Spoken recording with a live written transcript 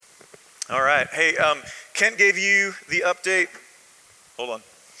All right. Hey, Kent gave you the update. Hold on.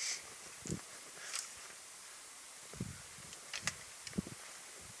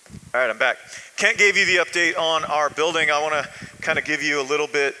 All right, I'm back. Kent gave you the update on our building. I want to kind of give you a little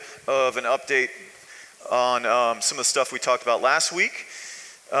bit of an update on some of the stuff we talked about last week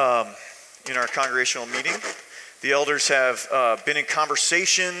in our congregational meeting. The elders have been in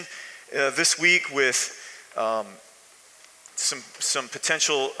conversation this week with some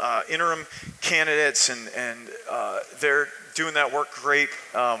potential interim candidates, and they're doing that work great.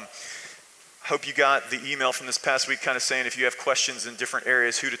 Hope you got the email from this past week kind of saying if you have questions in different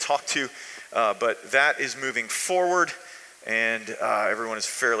areas, who to talk to. But that is moving forward, and everyone is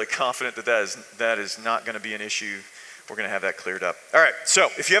fairly confident that is not going to be an issue. We're going to have that cleared up. All right, so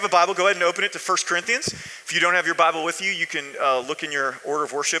if you have a Bible, go ahead and open it to 1 Corinthians. If you don't have your Bible with you, you can look in your order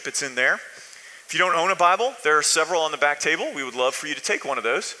of worship. It's in there. If you don't own a Bible, there are several on the back table. We would love for you to take one of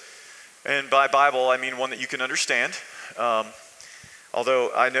those. And by Bible, I mean one that you can understand.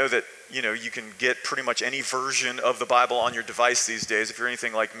 Although I know that you can get pretty much any version of the Bible on your device these days. If you're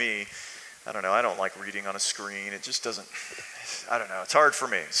anything like me, I don't know, I don't like reading on a screen. It just doesn't, I don't know, it's hard for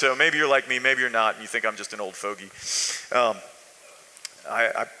me. So maybe you're like me, maybe you're not, and you think I'm just an old fogey.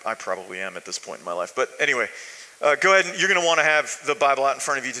 I probably am at this point in my life. But anyway, go ahead, and you're going to want to have the Bible out in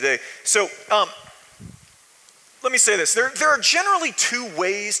front of you today. So let me say this. There are generally two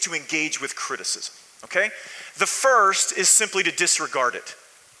ways to engage with criticism, okay? The first is simply to disregard it.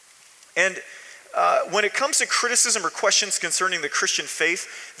 And when it comes to criticism or questions concerning the Christian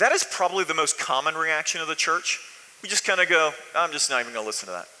faith, that is probably the most common reaction of the church. We just kind of go, I'm just not even going to listen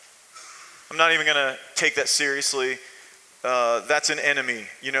to that. I'm not even going to take that seriously. That's an enemy.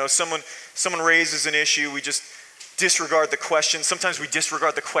 Someone raises an issue, we just disregard the question. Sometimes we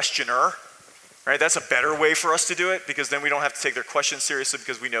disregard the questioner, right? That's a better way for us to do it, because then we don't have to take their question seriously,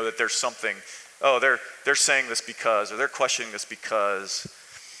 because we know that there's something, they're saying this because, or they're questioning this because.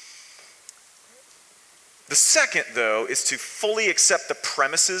 The second, though, is to fully accept the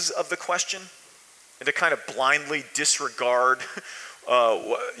premises of the question and to kind of blindly disregard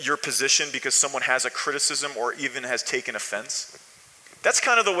your position because someone has a criticism or even has taken offense. That's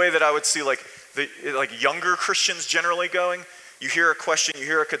kind of the way that I would see like younger Christians generally going. You hear a question, you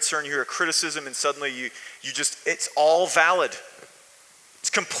hear a concern, you hear a criticism, and suddenly it's all valid. It's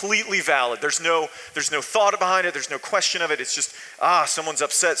completely valid. There's no thought behind it. There's no question of it. It's just, someone's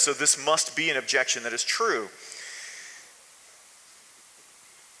upset, so this must be an objection that is true.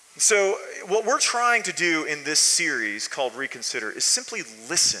 So what we're trying to do in this series called Reconsider is simply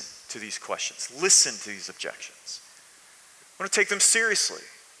listen to these questions. Listen to these objections. I want to take them seriously,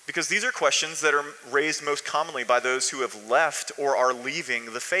 because these are questions that are raised most commonly by those who have left or are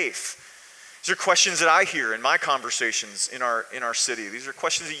leaving the faith. These are questions that I hear in my conversations in our city. These are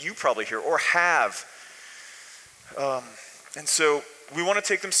questions that you probably hear or have. And so we want to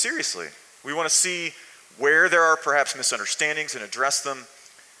take them seriously. We want to see where there are perhaps misunderstandings and address them.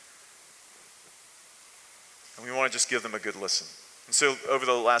 And we want to just give them a good listen. And so over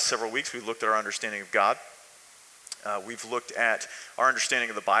the last several weeks, we've looked at our understanding of God. We've looked at our understanding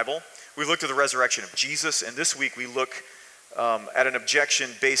of the Bible. We've looked at the resurrection of Jesus. And this week we look at an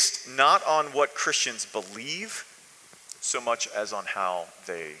objection based not on what Christians believe so much as on how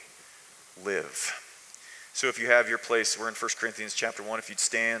they live. So if you have your place, we're in 1 Corinthians chapter 1. If you'd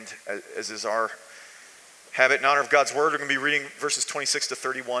stand, as is our habit in honor of God's word, we're going to be reading verses 26 to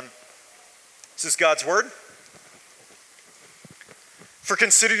 31. This is God's word. For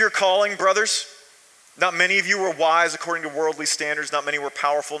consider your calling, brothers. Not many of you were wise according to worldly standards. Not many were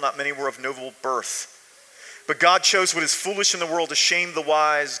powerful. Not many were of noble birth. But God chose what is foolish in the world to shame the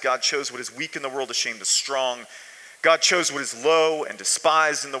wise. God chose what is weak in the world to shame the strong. God chose what is low and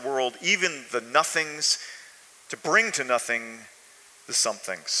despised in the world, even the nothings, to bring to nothing the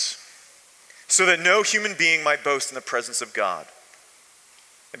somethings, so that no human being might boast in the presence of God.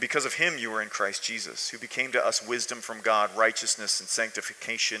 And because of him you are in Christ Jesus, who became to us wisdom from God, righteousness and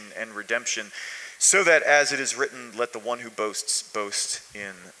sanctification and redemption, so that as it is written, let the one who boasts boast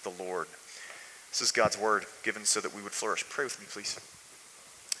in the Lord. This is God's word given so that we would flourish. Pray with me, please.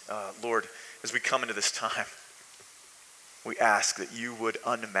 Lord, as we come into this time, we ask that you would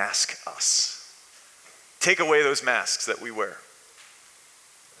unmask us. Take away those masks that we wear.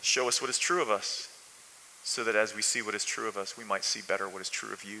 Show us what is true of us, so that as we see what is true of us, we might see better what is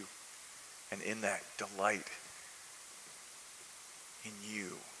true of you. And in that, delight in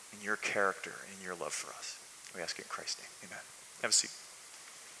you, in your character, in your love for us. We ask it in Christ's name. Amen. Have a seat.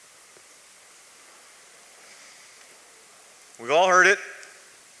 We've all heard it.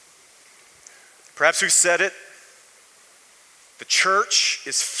 Perhaps we've said it. The church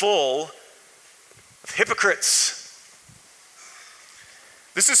is full of hypocrites.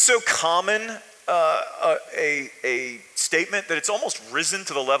 This is so common a statement that it's almost risen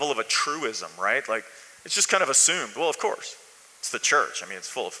to the level of a truism, right? Like, it's just kind of assumed. Well, of course, it's the church. I mean, it's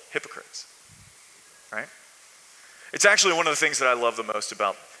full of hypocrites, right? It's actually one of the things that I love the most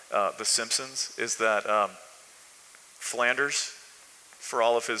about The Simpsons is that Ned Flanders, for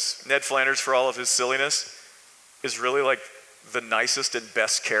all of his silliness, is really like the nicest and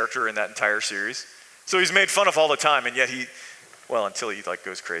best character in that entire series. So he's made fun of all the time, and yet until he like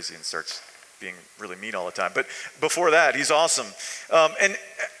goes crazy and starts being really mean all the time. But before that, he's awesome.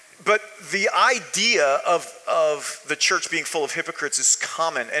 But the idea of the church being full of hypocrites is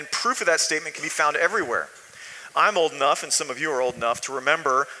common, and proof of that statement can be found everywhere. I'm old enough, and some of you are old enough, to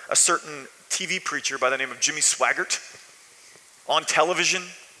remember a certain TV preacher by the name of Jimmy Swaggart on television,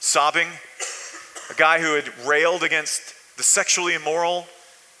 sobbing, a guy who had railed against the sexually immoral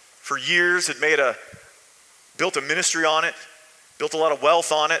for years, had built a ministry on it, built a lot of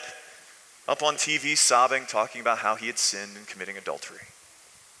wealth on it, up on TV sobbing, talking about how he had sinned in committing adultery,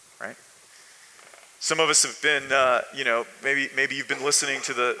 right? Some of us have been, maybe you've been listening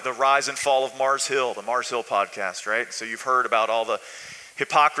to the rise and fall of Mars Hill, the Mars Hill podcast, right? So you've heard about all the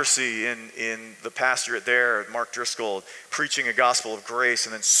hypocrisy in the pastorate there, Mark Driscoll, preaching a gospel of grace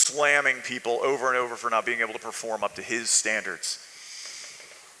and then slamming people over and over for not being able to perform up to his standards.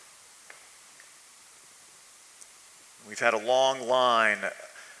 We've had a long line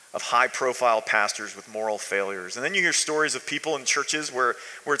of high-profile pastors with moral failures. And then you hear stories of people in churches where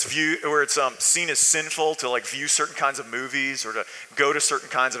it's seen as sinful to like view certain kinds of movies or to go to certain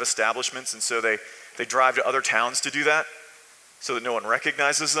kinds of establishments, and so they drive to other towns to do that so that no one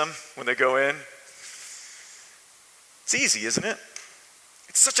recognizes them when they go in. It's easy, isn't it?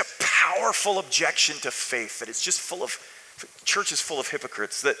 It's such a powerful objection to faith that it's just church is full of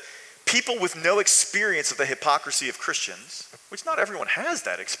hypocrites, that people with no experience of the hypocrisy of Christians, which not everyone has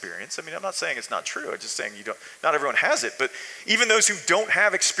that experience. I mean, I'm not saying it's not true. I'm just saying not everyone has it. But even those who don't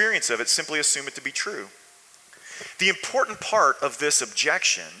have experience of it simply assume it to be true. The important part of this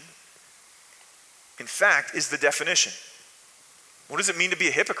objection, in fact, is the definition. What does it mean to be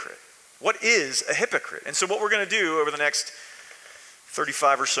a hypocrite? What is a hypocrite? And so what we're going to do over the next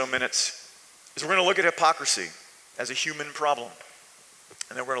 35 or so minutes is we're going to look at hypocrisy as a human problem.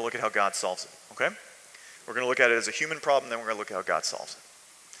 And then we're going to look at how God solves it, okay? We're going to look at it as a human problem, then we're going to look at how God solves it.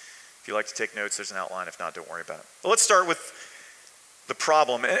 If you like to take notes, there's an outline. If not, don't worry about it. But let's start with the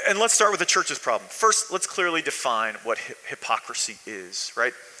problem, and let's start with the church's problem. First, let's clearly define what hypocrisy is,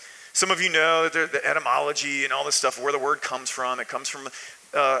 right? Some of you know the etymology and all this stuff, where the word comes from. It comes from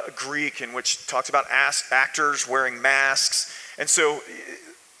Greek, in which talks about actors wearing masks. And so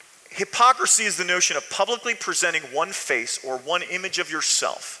hypocrisy is the notion of publicly presenting one face or one image of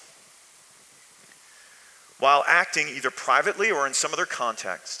yourself while acting either privately or in some other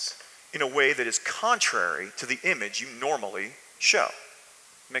contexts in a way that is contrary to the image you normally show.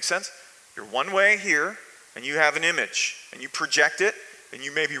 Make sense? You're one way here, and you have an image, and you project it, and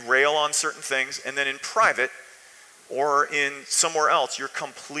you maybe rail on certain things, and then in private or in somewhere else, you're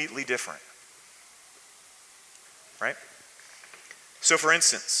completely different. Right? So for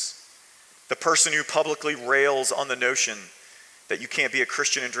instance, the person who publicly rails on the notion that you can't be a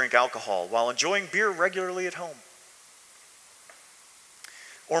Christian and drink alcohol while enjoying beer regularly at home.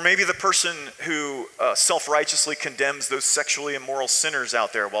 Or maybe the person who self-righteously condemns those sexually immoral sinners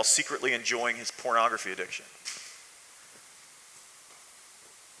out there while secretly enjoying his pornography addiction.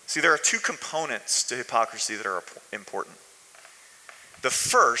 See, there are two components to hypocrisy that are important. The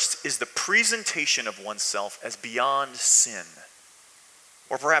first is the presentation of oneself as beyond sin,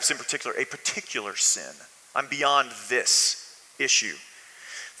 or perhaps in particular, a particular sin. I'm beyond this issue.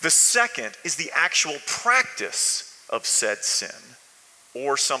 The second is the actual practice of said sin,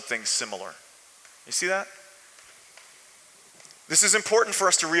 or something similar. You see that? This is important for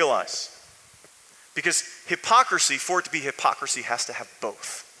us to realize, because hypocrisy, for it to be hypocrisy, has to have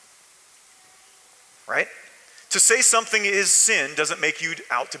both. Right? To say something is sin doesn't make you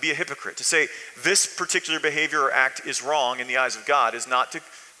out to be a hypocrite. To say this particular behavior or act is wrong in the eyes of God is not to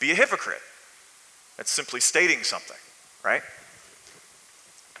be a hypocrite. That's simply stating something, right?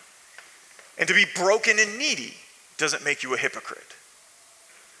 And to be broken and needy doesn't make you a hypocrite.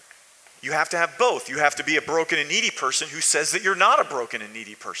 You have to have both. You have to be a broken and needy person who says that you're not a broken and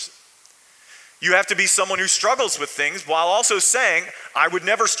needy person. You have to be someone who struggles with things while also saying, I would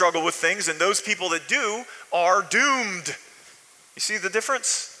never struggle with things, and those people that do are doomed. You see the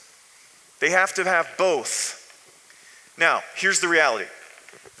difference? They have to have both. Now, here's the reality.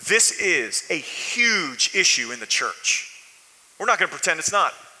 This is a huge issue in the church. We're not going to pretend it's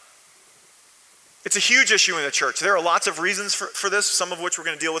not. It's a huge issue in the church. There are lots of reasons for this, some of which we're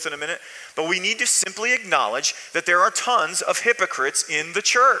going to deal with in a minute. But we need to simply acknowledge that there are tons of hypocrites in the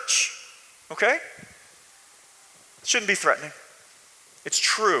church. Okay? It shouldn't be threatening. It's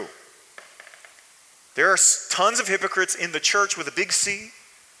true. There are tons of hypocrites in the church with a big C.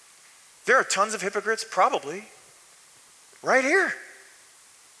 There are tons of hypocrites, probably, right here.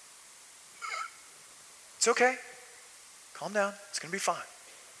 It's okay. Calm down. It's going to be fine.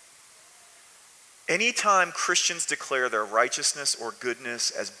 Anytime Christians declare their righteousness or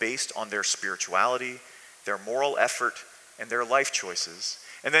goodness as based on their spirituality, their moral effort, and their life choices,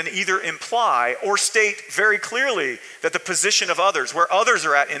 and then either imply or state very clearly that the position of others, where others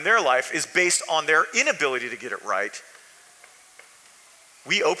are at in their life, is based on their inability to get it right,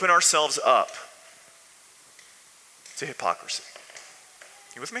 we open ourselves up to hypocrisy.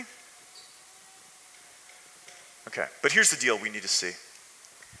 You with me? Okay, but here's the deal we need to see.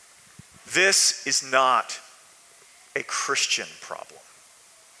 This is not a Christian problem.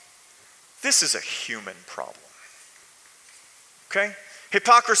 This is a human problem. Okay?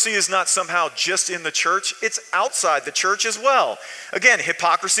 Hypocrisy is not somehow just in the church, it's outside the church as well. Again,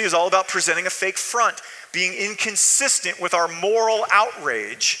 hypocrisy is all about presenting a fake front, being inconsistent with our moral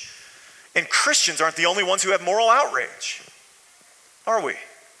outrage. And Christians aren't the only ones who have moral outrage, are we?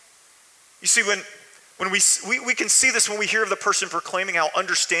 You see, when we can see this when we hear of the person proclaiming how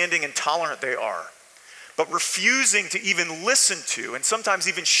understanding and tolerant they are, but refusing to even listen to, and sometimes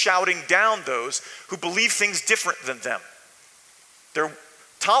even shouting down those who believe things different than them. They're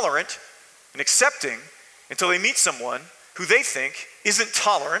tolerant and accepting until they meet someone who they think isn't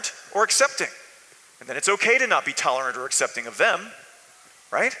tolerant or accepting. And then it's okay to not be tolerant or accepting of them,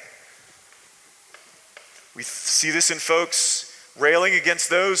 right? We see this in folks railing against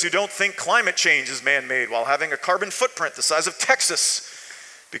those who don't think climate change is man-made while having a carbon footprint the size of Texas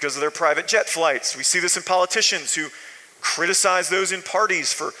because of their private jet flights. We see this in politicians who criticize those in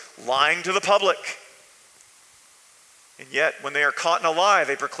parties for lying to the public. And yet, when they are caught in a lie,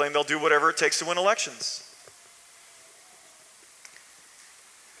 they proclaim they'll do whatever it takes to win elections.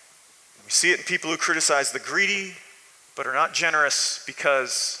 We see it in people who criticize the greedy, but are not generous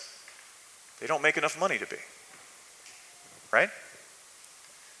because they don't make enough money to be. Right?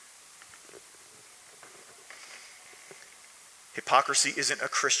 Hypocrisy isn't a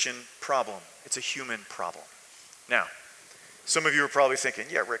Christian problem. It's a human problem. Now, some of you are probably thinking,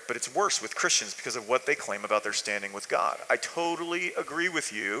 yeah, Rick, but it's worse with Christians because of what they claim about their standing with God. I totally agree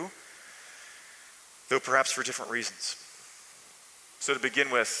with you, though perhaps for different reasons. So to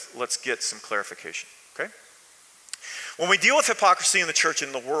begin with, let's get some clarification, okay? When we deal with hypocrisy in the church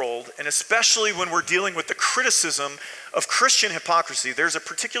and in the world, and especially when we're dealing with the criticism of Christian hypocrisy, there's a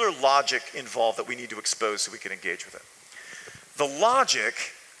particular logic involved that we need to expose so we can engage with it. The logic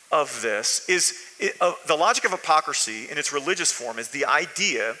of this is, the logic of hypocrisy in its religious form is the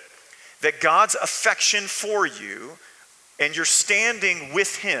idea that God's affection for you and your standing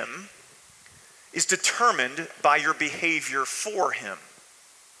with him is determined by your behavior for him.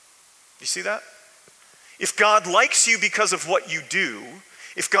 You see that? If God likes you because of what you do,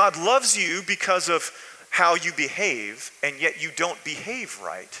 if God loves you because of how you behave, and yet you don't behave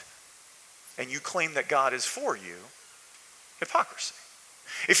right, and you claim that God is for you, hypocrisy.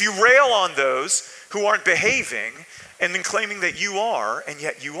 If you rail on those who aren't behaving and then claiming that you are and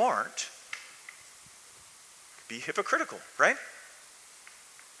yet you aren't, be hypocritical, right?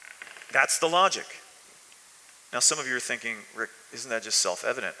 That's the logic. Now some of you are thinking, Rick, isn't that just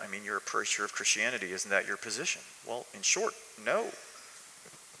self-evident? I mean, you're a preacher of Christianity. Isn't that your position? Well, in short, no.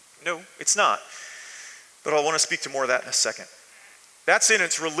 No, it's not. But I want to speak to more of that in a second. That's in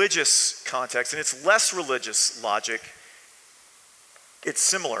its religious context. In its less religious logic, it's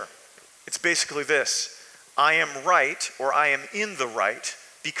similar. It's basically this: I am right, or I am in the right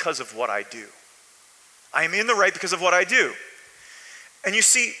because of what I do. I am in the right because of what I do. And you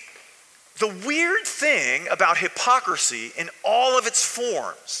see, the weird thing about hypocrisy in all of its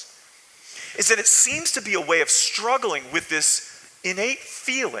forms is that it seems to be a way of struggling with this innate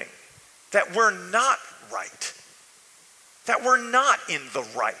feeling that we're not right, that we're not in the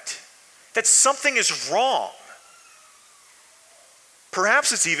right, that something is wrong.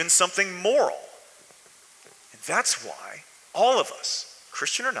 Perhaps it's even something moral. And that's why all of us,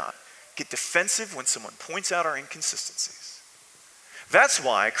 Christian or not, get defensive when someone points out our inconsistencies. That's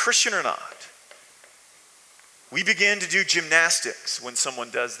why, Christian or not, we begin to do gymnastics when someone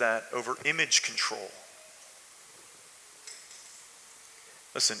does that over image control.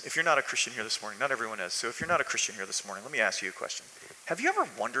 Listen, if you're not a Christian here this morning, not everyone is, so if you're not a Christian here this morning, let me ask you a question. Have you ever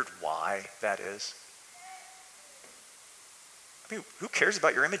wondered why that is? I mean, who cares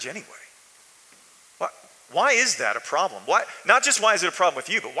about your image anyway? Why is that a problem? Why, not just why is it a problem with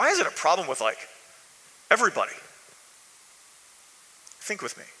you, but why is it a problem with like everybody? Think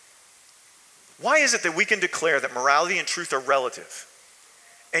with me. Why is it that we can declare that morality and truth are relative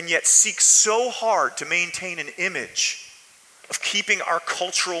and yet seek so hard to maintain an image of keeping our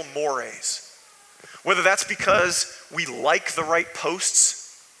cultural mores? Whether that's because we like the right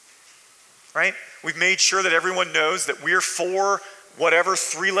posts, right? We've made sure that everyone knows that we're for whatever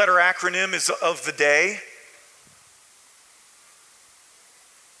 3-letter acronym is of the day.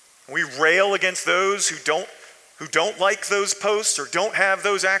 We rail against those who don't like those posts or don't have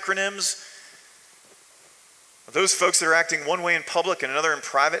those acronyms. Those folks that are acting one way in public and another in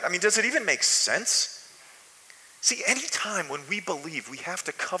private. I mean, does it even make sense? See, anytime when we believe we have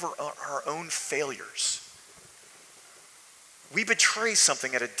to cover our own failures, we betray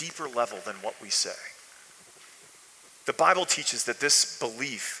something at a deeper level than what we say. The Bible teaches that this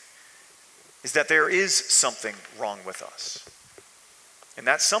belief is that there is something wrong with us. And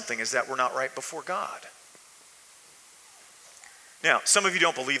that something is that we're not right before God. Now, some of you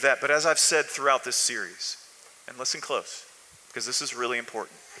don't believe that, but as I've said throughout this series, and listen close, because this is really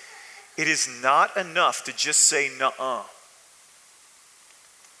important, it is not enough to just say nuh-uh.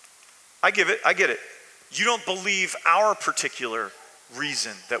 I get it. You don't believe our particular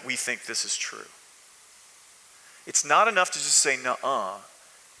reason that we think this is true. It's not enough to just say nuh-uh.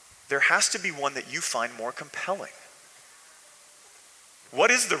 There has to be one that you find more compelling.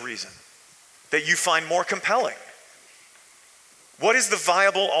 What is the reason that you find more compelling? What is the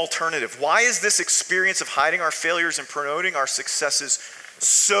viable alternative? Why is this experience of hiding our failures and promoting our successes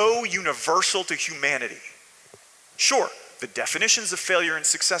so universal to humanity? Sure, the definitions of failure and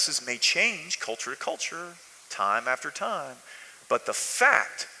successes may change culture to culture, time after time, but the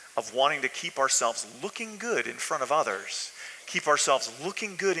fact of wanting to keep ourselves looking good in front of others, keep ourselves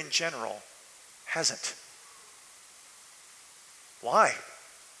looking good in general, hasn't. Why?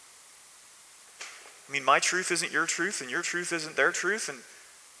 I mean, my truth isn't your truth, and your truth isn't their truth, and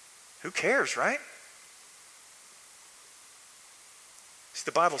who cares, right? See,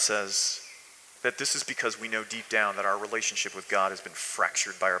 the Bible says that this is because we know deep down that our relationship with God has been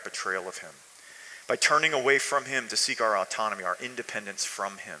fractured by our betrayal of him, by turning away from him to seek our autonomy, our independence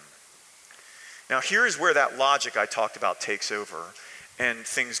from him. Now, here is where that logic I talked about takes over and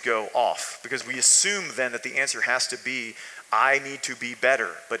things go off, because we assume then that the answer has to be, I need to be better.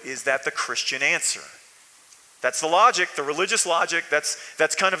 But is that the Christian answer? That's the logic, the religious logic.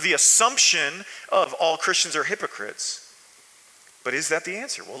 That's kind of the assumption of all Christians are hypocrites. But is that the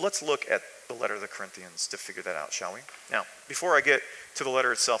answer? Well, let's look at the letter of the Corinthians to figure that out, shall we? Now, before I get to the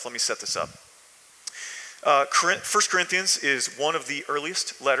letter itself, let me set this up. 1 Corinthians is one of the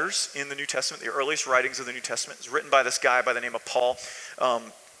earliest letters in the New Testament, the earliest writings of the New Testament. It's written by this guy by the name of Paul.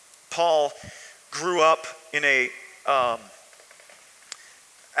 Paul grew up in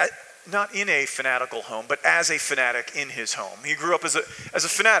not in a fanatical home, but as a fanatic in his home. He grew up as a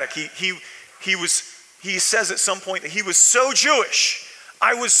fanatic. He says at some point that he was so Jewish,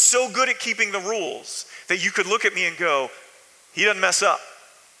 I was so good at keeping the rules, that you could look at me and go, he doesn't mess up.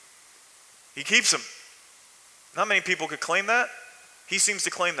 He keeps them. Not many people could claim that. He seems to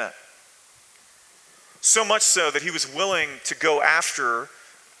claim that. So much so that he was willing to go after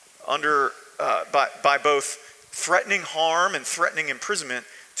by both threatening harm and threatening imprisonment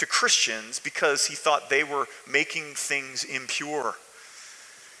to Christians because he thought they were making things impure.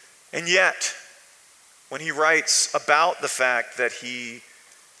 And yet, when he writes about the fact that he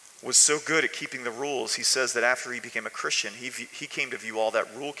was so good at keeping the rules, he says that after he became a Christian, he came to view all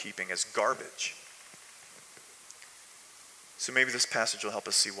that rule keeping as garbage. So maybe this passage will help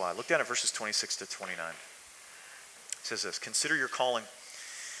us see why. Look down at verses 26 to 29. It says this, consider your calling.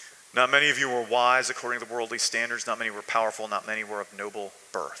 Not many of you were wise according to the worldly standards. Not many were powerful. Not many were of noble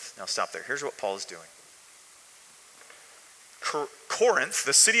birth. Now stop there. Here's what Paul is doing. Corinth,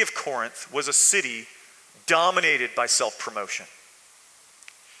 the city of Corinth, was a city dominated by self-promotion.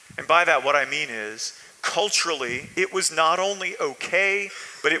 And by that, what I mean is, culturally, it was not only okay,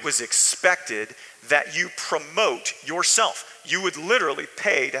 but it was expected that you promote yourself. You would literally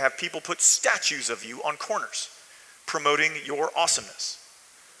pay to have people put statues of you on corners, promoting your awesomeness.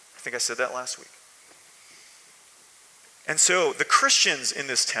 I think I said that last week. And so the Christians in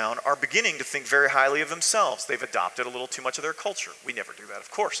this town are beginning to think very highly of themselves. They've adopted a little too much of their culture. We never do that,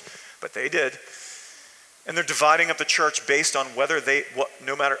 of course, but they did. And they're dividing up the church based on they're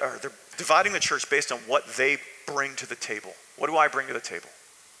dividing the church based on what they bring to the table. What do I bring to the table?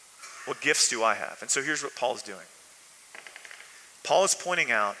 What gifts do I have? And so here's what Paul is doing. Paul is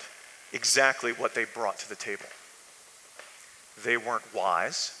pointing out exactly what they brought to the table. They weren't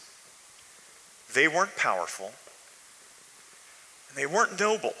wise. they weren't powerful, and they weren't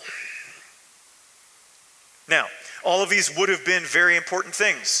noble. Now, all of these would have been very important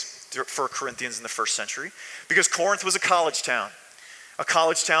things for Corinthians in the first century, because Corinth was a college town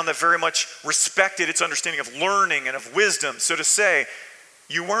that very much respected its understanding of learning and of wisdom. So to say,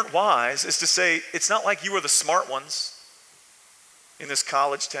 you weren't wise is to say, it's not like you were the smart ones in this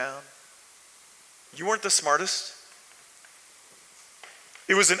college town. You weren't the smartest.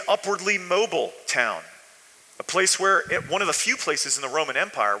 It was an upwardly mobile town, a place where, one of the few places in the Roman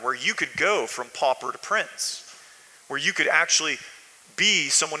Empire where you could go from pauper to prince, where you could actually be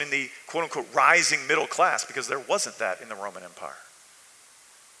someone in the quote unquote rising middle class, because there wasn't that in the Roman Empire.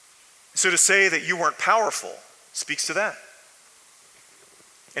 So to say that you weren't powerful speaks to that.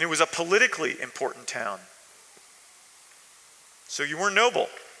 And it was a politically important town. So you weren't noble,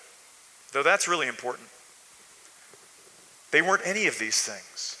 though that's really important. They weren't any of these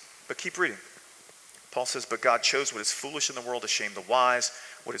things. But keep reading. Paul says, but God chose what is foolish in the world to shame the wise,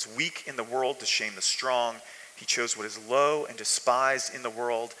 what is weak in the world to shame the strong. He chose what is low and despised in the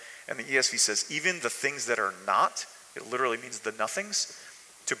world. And the ESV says, even the things that are not, it literally means the nothings,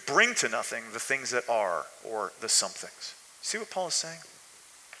 to bring to nothing the things that are, or the somethings. See what Paul is saying?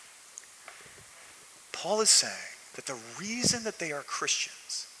 Paul is saying that the reason that they are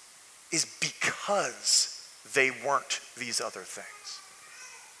Christians is because they weren't these other things.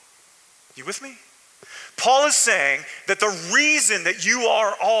 You with me? Paul is saying that the reason that you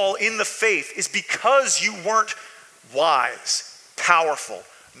are all in the faith is because you weren't wise, powerful,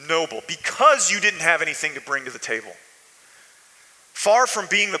 noble, because you didn't have anything to bring to the table. Far from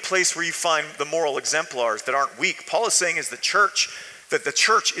being the place where you find the moral exemplars that aren't weak, Paul is saying that the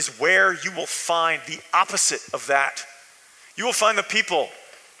church is where you will find the opposite of that. You will find the people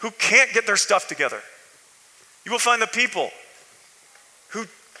who can't get their stuff together. You will find the people who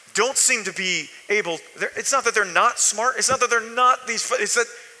don't seem to be able, it's not that they're not smart, it's not that they're not these, it's that,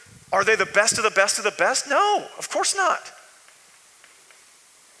 are they the best of the best of the best? No, of course not.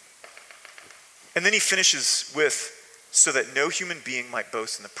 And then he finishes with, so that no human being might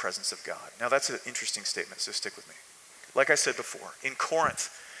boast in the presence of God. Now that's an interesting statement, so stick with me. Like I said before, in Corinth,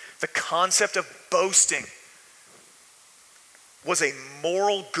 the concept of boasting was a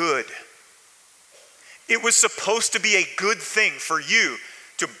moral good. It was supposed to be a good thing for you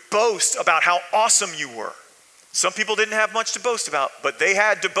to boast about how awesome you were. Some people didn't have much to boast about, but they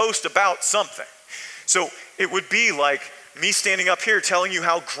had to boast about something. So it would be like me standing up here telling you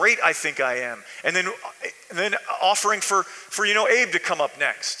how great I think I am, and then offering for Abe to come up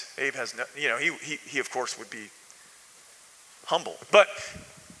next. Abe has no, he of course would be humble. But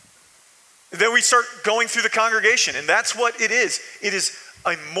then we start going through the congregation, and that's what it is. It is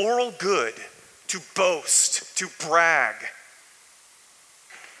a moral good to boast, to brag.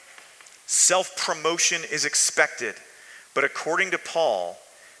 Self-promotion is expected, but according to Paul,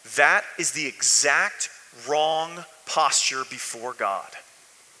 that is the exact wrong posture before God.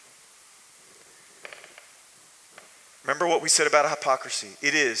 Remember what we said about hypocrisy.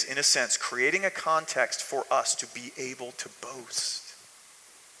 It is, in a sense, creating a context for us to be able to boast.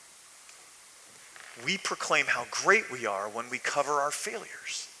 We proclaim how great we are when we cover our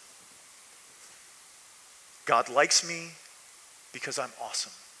failures. God likes me because I'm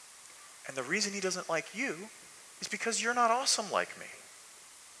awesome. And the reason he doesn't like you is because you're not awesome like me.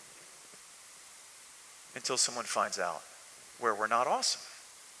 Until someone finds out where we're not awesome.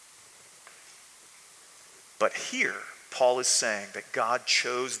 But here, Paul is saying that God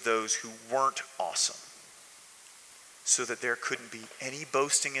chose those who weren't awesome so that there couldn't be any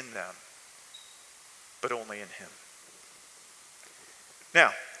boasting in them, but only in him.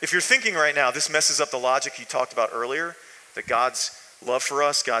 Now, if you're thinking right now, this messes up the logic you talked about earlier, that God's love for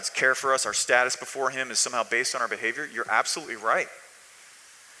us, God's care for us, our status before him is somehow based on our behavior, you're absolutely right.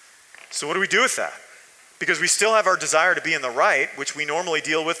 So what do we do with that? Because we still have our desire to be in the right, which we normally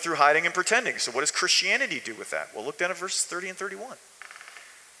deal with through hiding and pretending. So what does Christianity do with that? Well, look down at verses 30 and 31.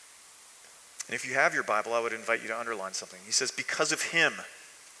 And if you have your Bible, I would invite you to underline something. He says, because of him.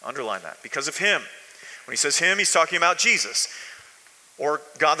 Underline that. Because of him. When he says him, he's talking about Jesus. Or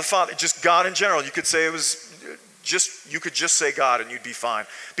God the Father. Just God in general. You could say you could just say God and you'd be fine.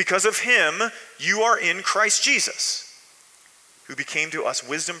 Because of him, you are in Christ Jesus, who became to us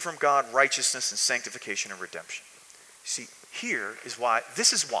wisdom from God, righteousness and sanctification and redemption. See,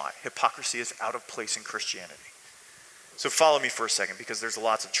 this is why hypocrisy is out of place in Christianity. So follow me for a second, because there's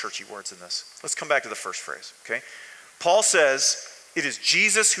lots of churchy words in this. Let's come back to the first phrase, okay? Paul says, it is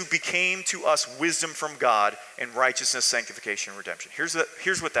Jesus who became to us wisdom from God and righteousness, sanctification, and redemption.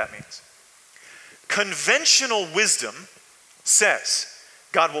 Here's what that means. Conventional wisdom says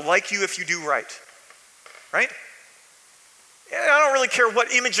God will like you if you do right. Right? I don't really care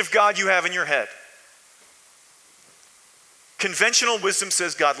what image of God you have in your head. Conventional wisdom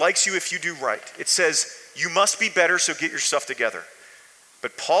says God likes you if you do right. It says you must be better, so get your stuff together.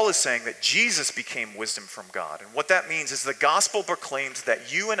 But Paul is saying that Jesus became wisdom from God. And what that means is the gospel proclaims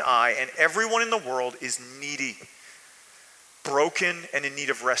that you and I and everyone in the world is needy, broken, and in need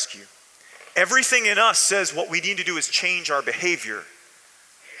of rescue. Everything in us says what we need to do is change our behavior.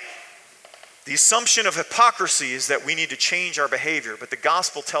 The assumption of hypocrisy is that we need to change our behavior, but the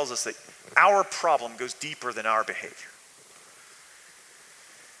gospel tells us that our problem goes deeper than our behavior.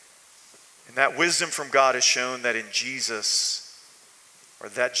 And that wisdom from God is shown that in Jesus, or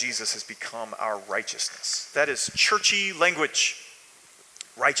that Jesus has become our righteousness. That is churchy language.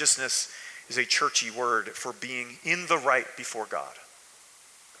 Righteousness is a churchy word for being in the right before God.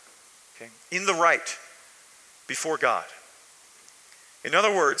 Okay? In the right before God. In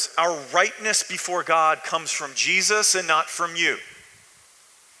other words, our rightness before God comes from Jesus and not from you.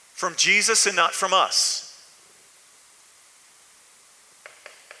 From Jesus and not from us.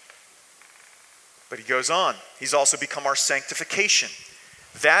 But he goes on. He's also become our sanctification.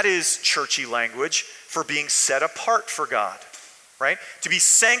 That is churchy language for being set apart for God, right? To be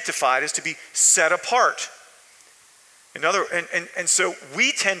sanctified is to be set apart. And so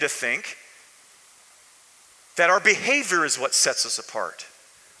we tend to think that our behavior is what sets us apart.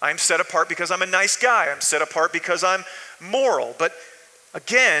 I'm set apart because I'm a nice guy. I'm set apart because I'm moral. But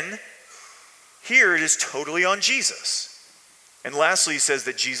again, here it is totally on Jesus. And lastly, he says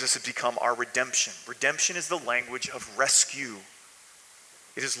that Jesus has become our redemption. Redemption is the language of rescue.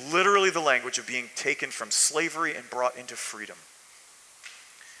 It is literally the language of being taken from slavery and brought into freedom.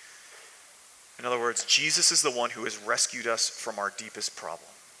 In other words, Jesus is the one who has rescued us from our deepest problem.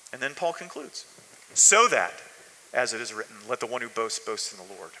 And then Paul concludes, so that, as it is written, let the one who boasts, boast in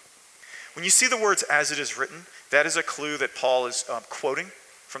the Lord. When you see the words, as it is written, that is a clue that Paul is quoting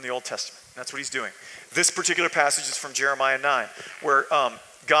from the Old Testament. That's what he's doing. This particular passage is from Jeremiah 9, where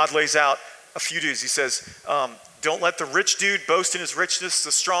God lays out a few dudes. He says, don't let the rich dude boast in his richness,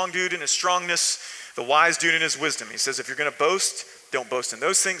 the strong dude in his strongness, the wise dude in his wisdom. He says, if you're going to boast, don't boast in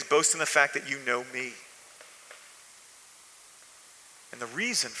those things. Boast in the fact that you know me. And the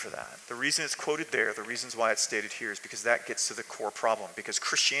reason for that, the reason it's quoted there, the reasons why it's stated here is because that gets to the core problem. Because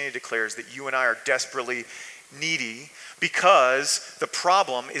Christianity declares that you and I are desperately needy because the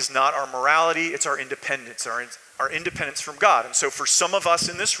problem is not our morality, it's our independence, our independence from God. And so for some of us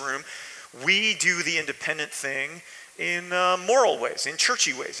in this room, we do the independent thing in moral ways, in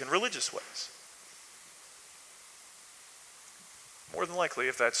churchy ways, in religious ways. More than likely,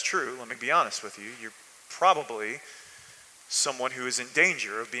 if that's true, let me be honest with you, you're probably someone who is in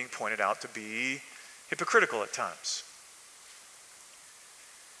danger of being pointed out to be hypocritical at times.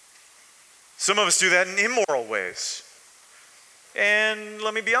 Some of us do that in immoral ways. And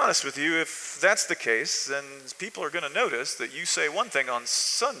let me be honest with you, if that's the case, then people are going to notice that you say one thing on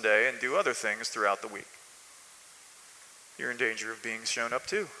Sunday and do other things throughout the week. You're in danger of being shown up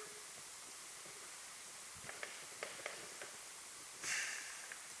too.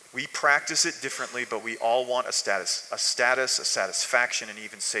 We practice it differently, but we all want a satisfaction, and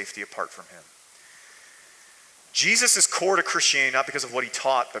even safety apart from him. Jesus is core to Christianity, not because of what he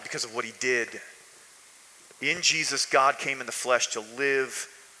taught, but because of what he did. In Jesus, God came in the flesh to live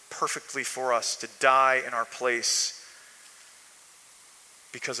perfectly for us, to die in our place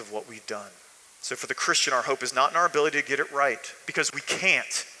because of what we've done. So for the Christian, our hope is not in our ability to get it right, because we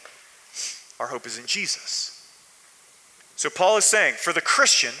can't. Our hope is in Jesus. So Paul is saying, for the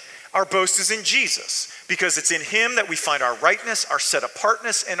Christian, our boast is in Jesus, because it's in him that we find our rightness, our set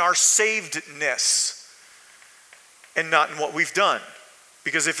apartness, and our savedness, and not in what we've done.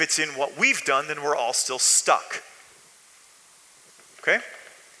 Because if it's in what we've done, then we're all still stuck. Okay?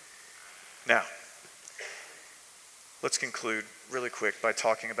 Now, let's conclude really quick by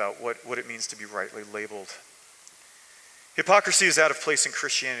talking about what it means to be rightly labeled. Hypocrisy is out of place in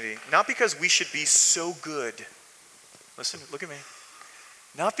Christianity, not because we should be so good. Listen, look at me.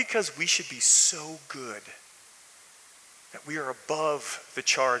 Not because we should be so good that we are above the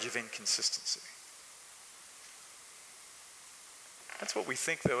charge of inconsistency. That's what we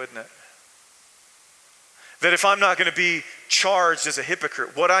think, though, isn't it? That if I'm not going to be charged as a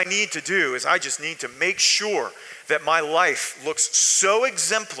hypocrite, what I need to do is I just need to make sure that my life looks so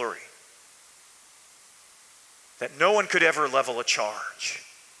exemplary that no one could ever level a charge.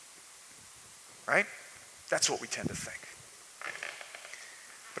 Right? That's what we tend to think.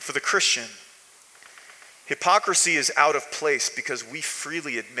 But for the Christian, hypocrisy is out of place because we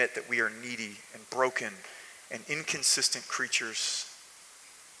freely admit that we are needy and broken and inconsistent creatures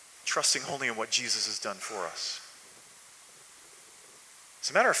trusting only in what Jesus has done for us.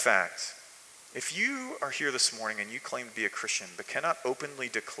 As a matter of fact, if you are here this morning and you claim to be a Christian but cannot openly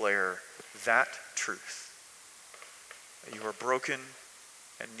declare that truth, that you are broken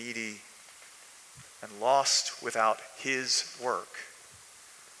and needy and lost without his work,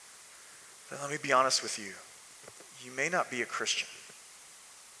 then let me be honest with you. You may not be a Christian.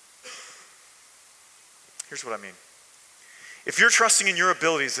 Here's what I mean. If you're trusting in your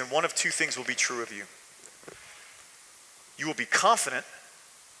abilities, then one of two things will be true of you. You will be confident,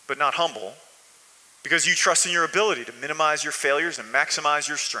 but not humble, because you trust in your ability to minimize your failures and maximize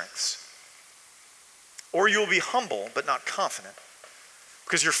your strengths. Or you will be humble, but not confident,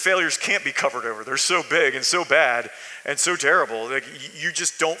 because your failures can't be covered over. They're so big and so bad and so terrible that you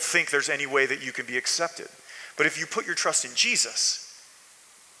just don't think there's any way that you can be accepted. But if you put your trust in Jesus,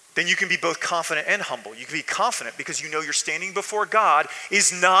 then you can be both confident and humble. You can be confident because you know you're standing before God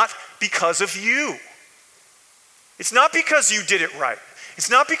is not because of you. It's not because you did it right. It's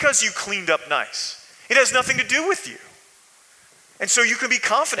not because you cleaned up nice. It has nothing to do with you. And so you can be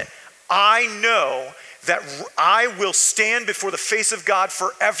confident. I know that I will stand before the face of God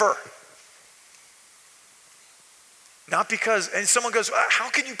forever. Not because, and someone goes, how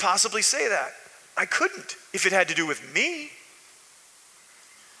can you possibly say that? I couldn't if it had to do with me.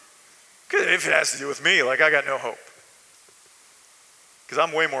 Because if it has to do with me, I got no hope. Because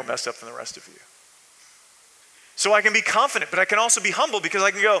I'm way more messed up than the rest of you. So I can be confident, but I can also be humble because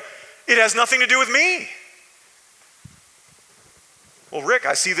I can go, it has nothing to do with me. Well, Rick,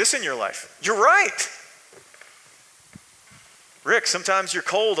 I see this in your life. You're right. Rick, sometimes you're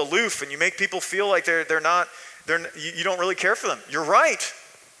cold, aloof, and you make people feel like you don't really care for them. You're right.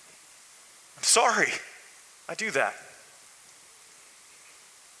 I'm sorry. I do that.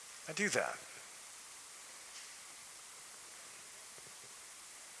 I do that.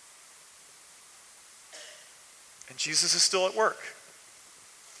 And Jesus is still at work,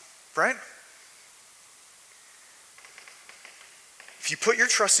 right? If you put your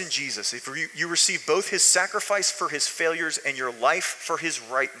trust in Jesus, if you receive both his sacrifice for his failures and your life for his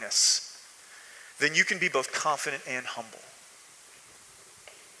rightness, then you can be both confident and humble.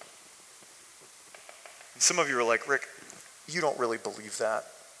 And some of you are like, Rick, you don't really believe that.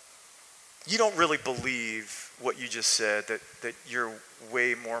 You don't really believe what you just said, that you're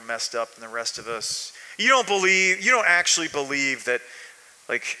way more messed up than the rest of us. You don't actually believe that,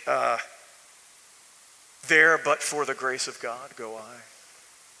 there but for the grace of God go I.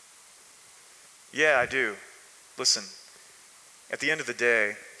 Yeah, I do. Listen, at the end of the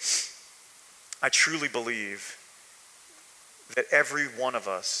day, I truly believe that every one of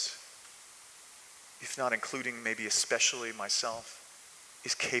us, if not including maybe especially myself,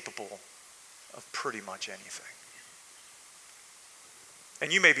 is capable of pretty much anything.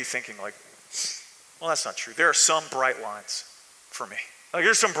 And you may be thinking well, that's not true. There are some bright lines for me.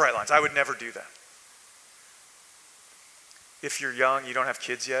 There's some bright lines. I would never do that. If you're young, you don't have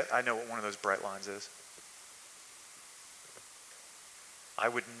kids yet, I know what one of those bright lines is. I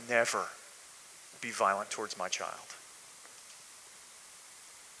would never be violent towards my child.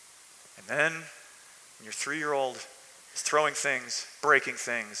 And then, when your 3-year-old is throwing things, breaking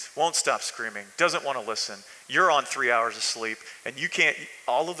things, won't stop screaming, doesn't want to listen, you're on 3 hours of sleep, and you can't,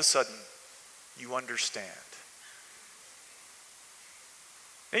 all of a sudden, you understand.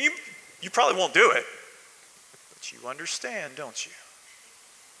 And you probably won't do it, but you understand, don't you?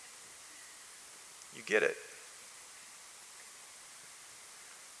 You get it.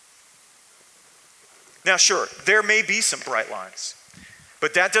 Now, sure, there may be some bright lines,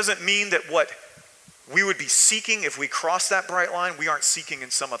 but that doesn't mean that what we would be seeking if we cross that bright line, we aren't seeking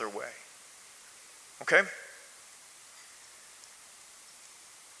in some other way. Okay?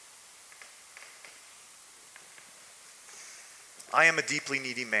 I am a deeply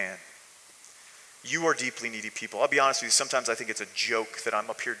needy man. You are deeply needy people. I'll be honest with you, sometimes I think it's a joke that I'm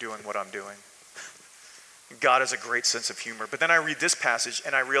up here doing what I'm doing. God has a great sense of humor. But then I read this passage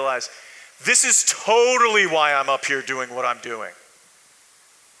and I realize this is totally why I'm up here doing what I'm doing.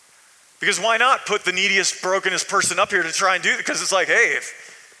 Because why not put the neediest, brokenest person up here to try and do it? Because it's hey,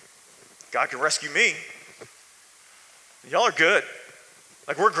 if God can rescue me, y'all are good.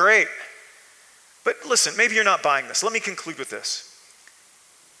 We're great. But listen, maybe you're not buying this. Let me conclude with this.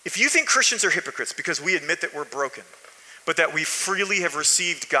 If you think Christians are hypocrites because we admit that we're broken, but that we freely have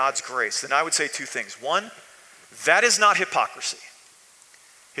received God's grace, then I would say two things. One, that is not hypocrisy.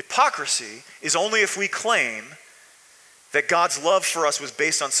 Hypocrisy is only if we claim that God's love for us was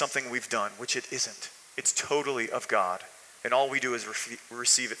based on something we've done, which it isn't. It's totally of God, and all we do is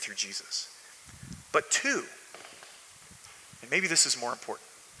receive it through Jesus. But two, and maybe this is more important,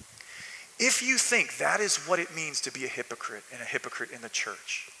 If you think that is what it means to be a hypocrite and a hypocrite in the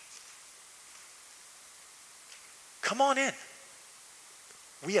church, come on in.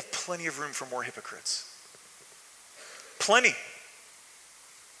 We have plenty of room for more hypocrites. Plenty.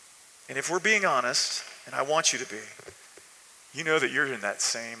 And if we're being honest, and I want you to be, you know that you're in that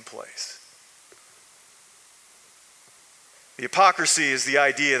same place. The hypocrisy is the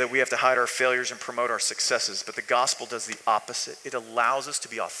idea that we have to hide our failures and promote our successes, but the gospel does the opposite. It allows us to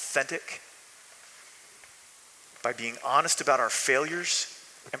be authentic by being honest about our failures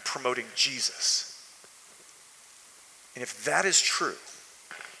and promoting Jesus. And if that is true,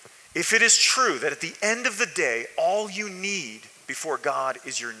 if it is true that at the end of the day, all you need before God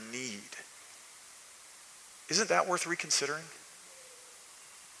is your need, isn't that worth reconsidering?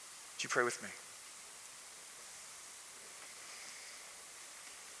 Would you pray with me?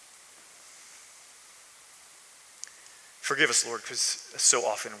 Forgive us, Lord, because so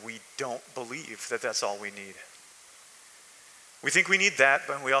often we don't believe that that's all we need. We think we need that,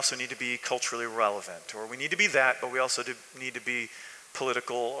 but we also need to be culturally relevant. Or we need to be that, but we also need to be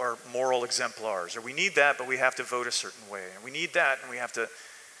political or moral exemplars. Or we need that, but we have to vote a certain way. And we need that, and we have to...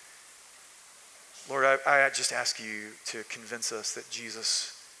 Lord, I just ask you to convince us that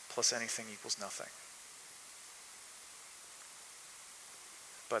Jesus plus anything equals nothing.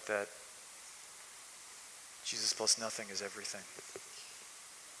 But that Jesus plus nothing is everything.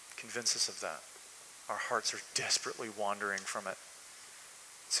 Convince us of that. Our hearts are desperately wandering from it.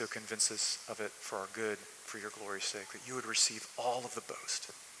 So convince us of it for our good, for your glory's sake, that you would receive all of the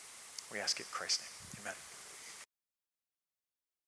boast. We ask it in Christ's name. Amen.